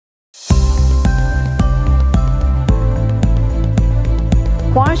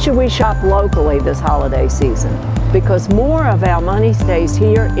Why should we shop locally this holiday season? Because more of our money stays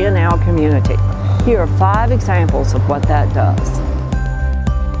here in our community. Here are 5 examples of what that does.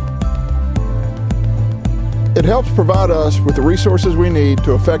 It helps provide us with the resources we need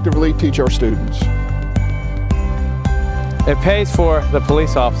to effectively teach our students. It pays for the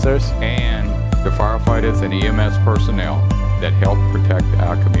police officers and the firefighters and EMS personnel that help protect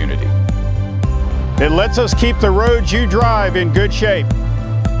our community. It lets us keep the roads you drive in good shape.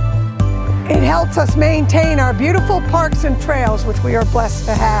 It helps us maintain our beautiful parks and trails, which we are blessed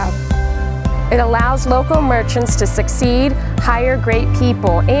to have. It allows local merchants to succeed, hire great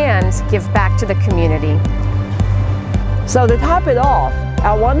people, and give back to the community. So to top it off,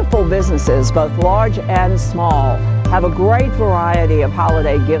 our wonderful businesses, both large and small, have a great variety of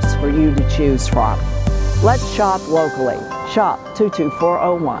holiday gifts for you to choose from. Let's shop locally. Shop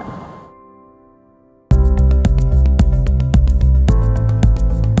 22401.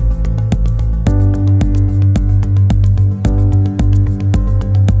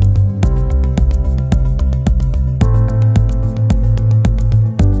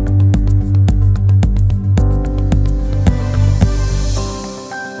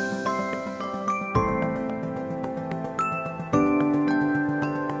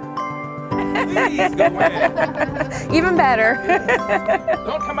 Please go ahead. Even better.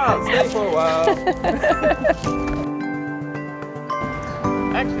 Don't come out, stay for a while.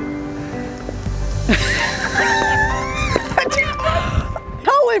 Action.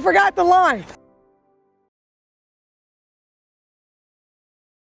 Totally forgot the line.